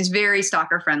 it's very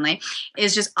stalker friendly,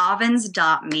 is just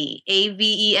avens.me,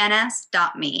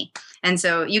 avens.me. And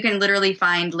so you can literally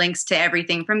find links to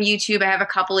everything from YouTube. I have a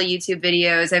couple of YouTube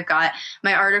videos. I've got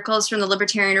my articles from the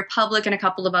Libertarian Republic and a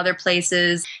couple of other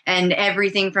places, and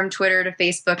everything from Twitter to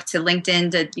Facebook to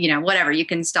LinkedIn to, whatever. You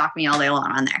can stalk me all day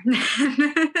long on there.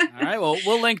 All right. Well,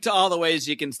 we'll link to all the ways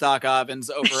you can stalk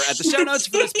Avens over at the show notes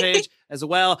for this page as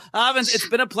well. Avens, it's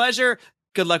been a pleasure.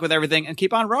 Good luck with everything and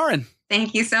keep on roaring.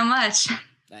 Thank you so much.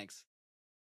 Thanks.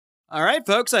 All right,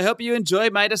 folks, I hope you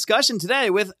enjoyed my discussion today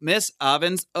with Miss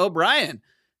Avens O'Brien.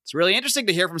 It's really interesting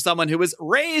to hear from someone who was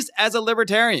raised as a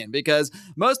libertarian, because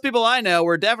most people I know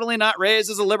were definitely not raised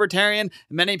as a libertarian.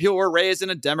 Many people were raised in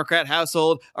a Democrat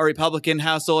household, a Republican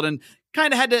household, and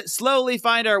kind of had to slowly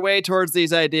find our way towards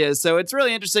these ideas. So it's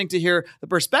really interesting to hear the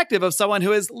perspective of someone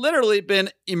who has literally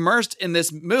been immersed in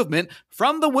this movement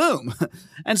from the womb.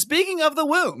 And speaking of the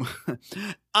womb,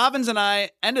 Avens and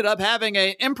I ended up having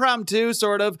an impromptu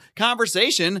sort of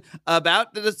conversation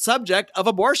about the subject of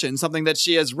abortion, something that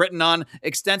she has written on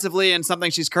extensively and something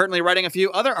she's currently writing a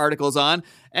few other articles on.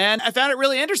 And I found it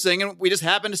really interesting, and we just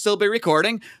happened to still be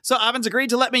recording. So Avens agreed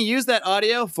to let me use that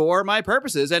audio for my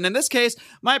purposes. And in this case,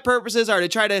 my purposes are to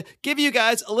try to give you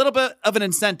guys a little bit of an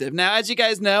incentive. Now, as you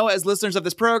guys know, as listeners of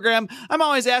this program, I'm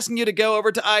always asking you to go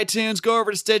over to iTunes, go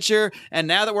over to Stitcher, and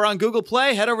now that we're on Google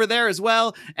Play, head over there as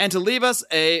well, and to leave us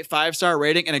a 5-star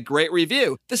rating and a great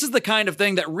review. This is the kind of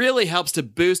thing that really helps to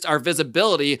boost our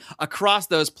visibility across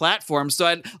those platforms. So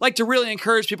I'd like to really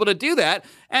encourage people to do that.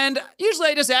 And usually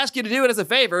I just ask you to do it as a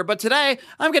favor, but today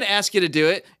I'm going to ask you to do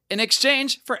it in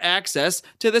exchange for access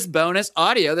to this bonus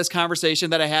audio, this conversation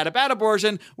that I had about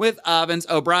abortion with Avens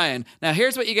O'Brien. Now,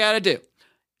 here's what you got to do.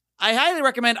 I highly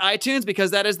recommend iTunes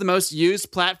because that is the most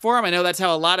used platform. I know that's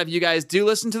how a lot of you guys do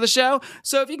listen to the show.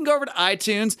 So if you can go over to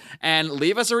iTunes and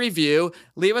leave us a review,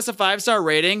 leave us a 5-star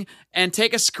rating, and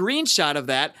take a screenshot of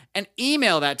that and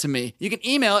email that to me. You can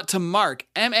email it to Marc,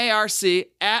 M-A-R-C,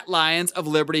 at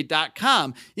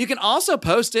lionsofliberty.com. You can also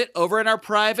post it over in our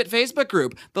private Facebook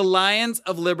group, the Lions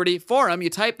of Liberty Forum. You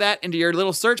type that into your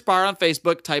little search bar on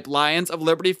Facebook, type Lions of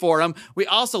Liberty Forum. We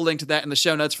also link to that in the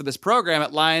show notes for this program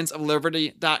at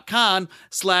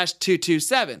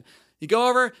lionsofliberty.com/227. You go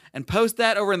over and post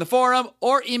that over in the forum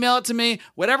or email it to me,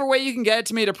 whatever way you can get it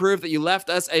to me to prove that you left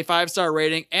us a 5-star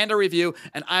rating and a review,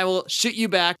 and I will shoot you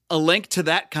back a link to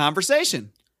that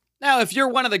conversation. Now, if you're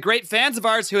one of the great fans of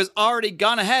ours who has already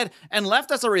gone ahead and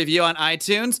left us a review on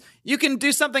iTunes, you can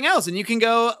do something else and you can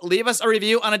go leave us a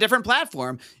review on a different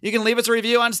platform. You can leave us a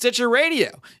review on Stitcher Radio.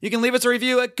 You can leave us a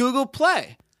review at Google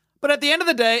Play. But at the end of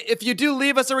the day, if you do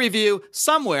leave us a review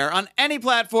somewhere on any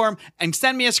platform and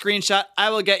send me a screenshot,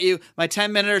 I will get you my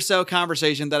 10-minute or so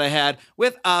conversation that I had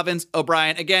with Avens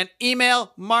O'Brien. Again,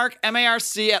 email Marc,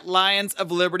 M-A-R-C, at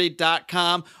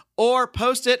lionsofliberty.com or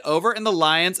post it over in the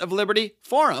Lions of Liberty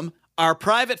Forum, our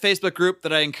private Facebook group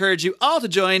that I encourage you all to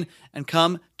join and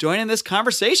come join in this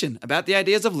conversation about the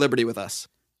ideas of liberty with us.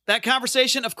 That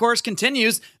conversation, of course,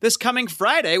 continues this coming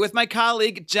Friday with my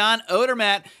colleague John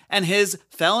Odermatt and his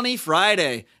Felony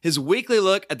Friday, his weekly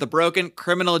look at the broken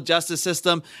criminal justice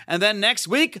system. And then next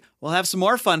week, we'll have some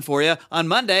more fun for you. On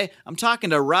Monday, I'm talking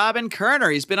to Robin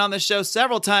Kerner. He's been on this show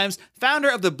several times, founder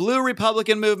of the Blue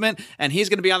Republican Movement, and he's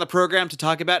going to be on the program to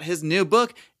talk about his new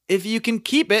book, If You Can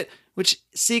Keep It, which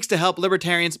seeks to help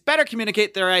libertarians better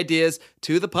communicate their ideas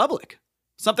to the public.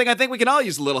 Something I think we can all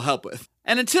use a little help with.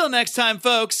 And until next time,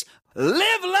 folks,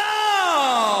 live long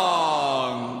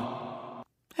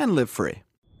and live free.